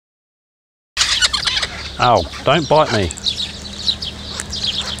Oh, don't bite me.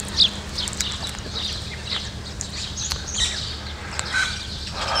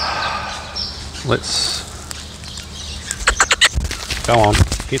 Let's go on,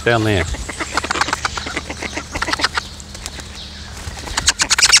 get down there.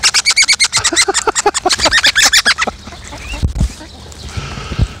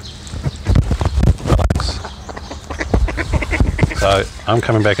 Relax. So I'm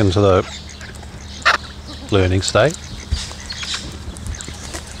coming back into the learning state,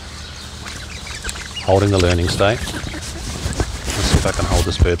 holding the learning state. Let's see if I can hold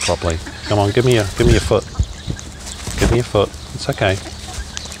this bird properly. Come on, give me your foot. Give me your foot. It's okay.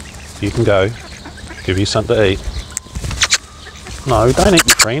 You can go. Give you something to eat. No, don't eat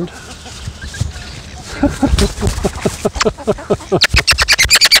your friend.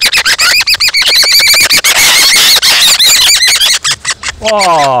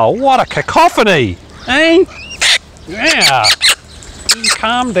 Oh, what a cacophony! Eh? Yeah!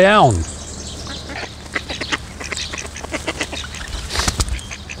 Calm down.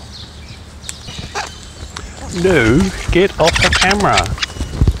 No, get off the camera.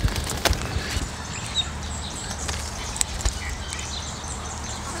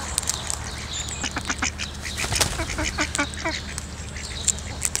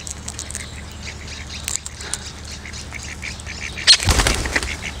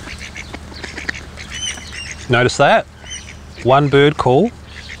 Notice that? One bird call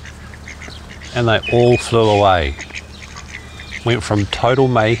and they all flew away. Went from total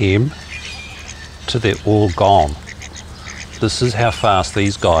mayhem to they're all gone. This is how fast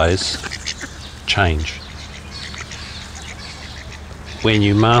these guys change. When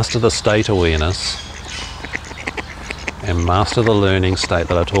you master the state awareness and master the learning state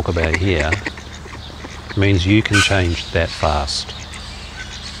that I talk about here, it means you can change that fast.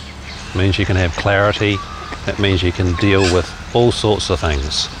 It means you can have clarity. That means you can deal with all sorts of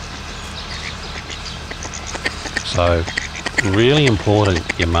things. So, really important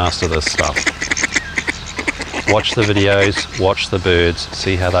you master this stuff. Watch the videos, watch the birds,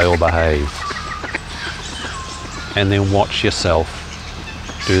 see how they all behave. And then watch yourself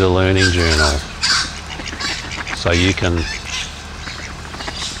do the learning journal. So you can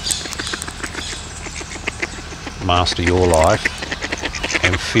master your life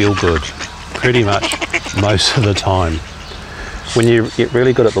and feel good pretty much most of the time. When you get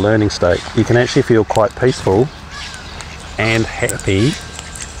really good at the learning state, you can actually feel quite peaceful and happy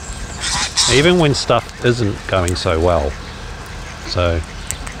even when stuff isn't going so well. So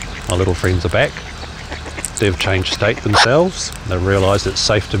my little friends are back. They've changed state themselves. They've realised it's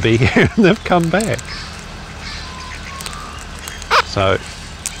safe to be here and they've come back. So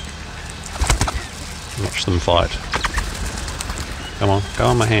watch them fight. Come on, go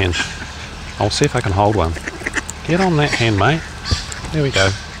on my hand. I'll see if I can hold one. Get on that hand, mate. There we go.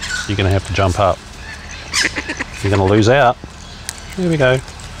 You're going to have to jump up. You're going to lose out. There we go.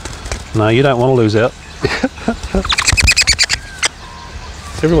 No, you don't want to lose out.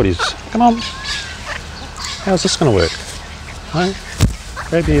 Everybody's... Come on. How's this going to work? No?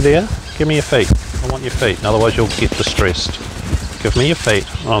 Grab you there. Give me your feet. I want your feet. Otherwise you'll get distressed. Give me your feet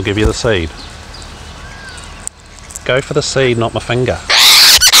and I'll give you the seed. Go for the seed, not my finger.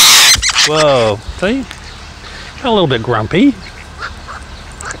 Whoa, see? Got a little bit grumpy.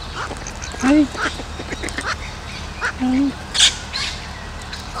 Hey? Hey?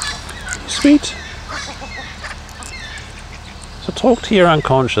 Sweet. So talk to your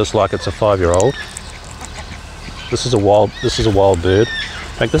unconscious like it's a 5-year-old. This is a wild bird.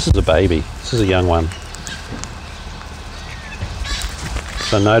 In fact, this is a baby. This is a young one.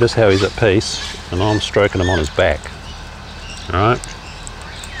 So notice how he's at peace and I'm stroking him on his back. Alright?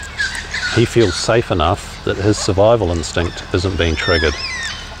 He feels safe enough that his survival instinct isn't being triggered.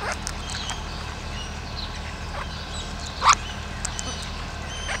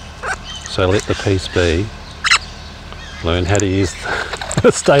 So let the peace be. Learn how to use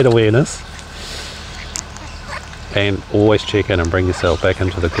the state awareness. And always check in and bring yourself back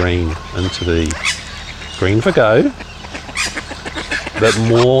into the green for go. But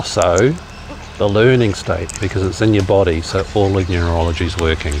more so, the learning state, because it's in your body, so all the neurology is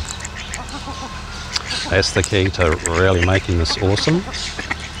working. That's the key to really making this awesome.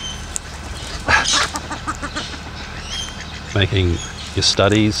 Making your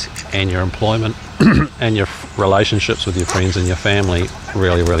studies and your employment and your relationships with your friends and your family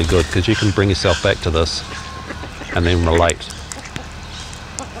really, really good, because you can bring yourself back to this and then relate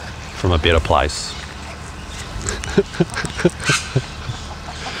from a better place.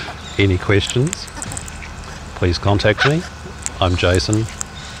 Any questions? Please contact me. I'm Jason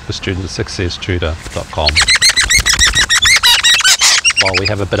for studentsuccesstutor.com. While we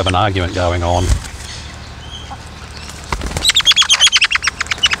have a bit of an argument going on,